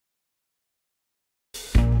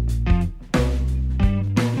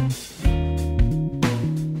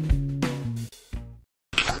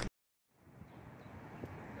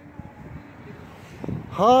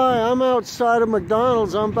Hi, I'm outside of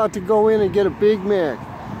McDonald's. I'm about to go in and get a Big Mac.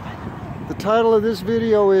 The title of this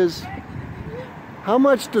video is, how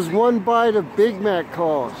much does one bite of Big Mac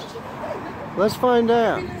cost? Let's find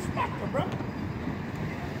out.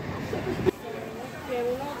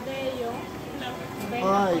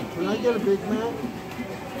 Hi, can I get a Big Mac?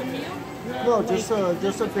 No, just a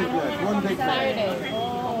Big Mac. One Big Mac.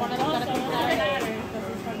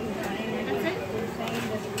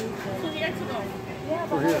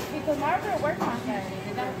 We're here. Because Margaret works on Saturday.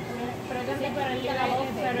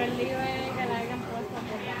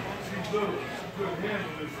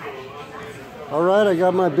 All right, I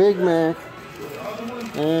got my Big Mac,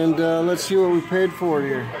 and let's see what we paid for it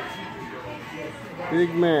here.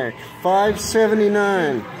 Big Mac,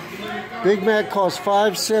 $5.79. Big Mac costs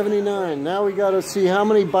 $5.79. Now we got to see how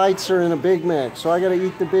many bites are in a Big Mac. So I got to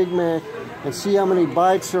eat the Big Mac and see how many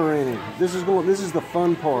bites are in it. This is the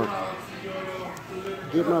fun part.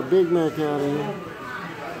 Get my Big Mac out of here.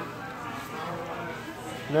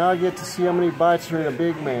 Now I get to see how many bites are in a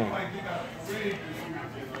Big Mac.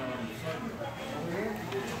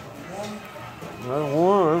 That's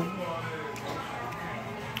one.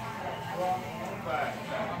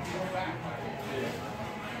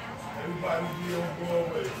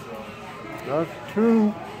 That's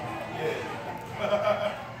two.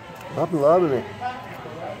 I'm loving it.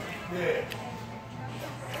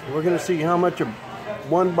 We're going to see how much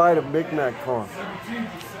one bite of Big Mac costs.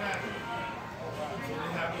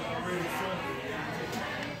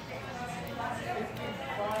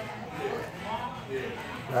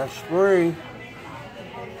 That's free.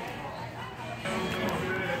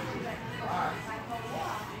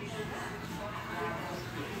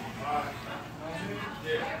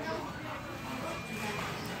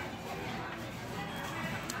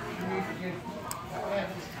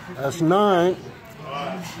 That's 9.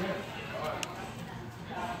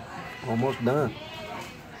 Almost done.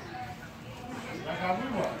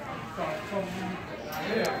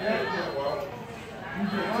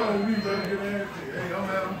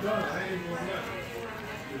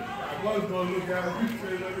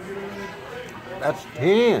 That's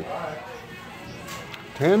 10.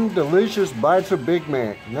 10 delicious bites of Big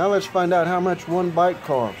Mac. Now let's find out how much one bite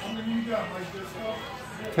costs.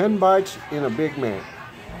 10 bites in a Big Mac.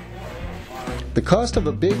 The cost of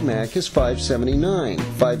a Big Mac is $5.79.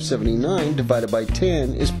 $5.79 divided by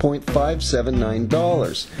 10 is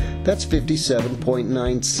 $0.579. That's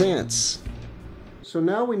 57.9 cents. So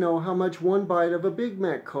now we know how much one bite of a Big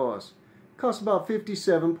Mac costs. It costs about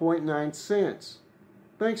 57.9 cents.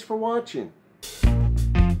 Thanks for watching.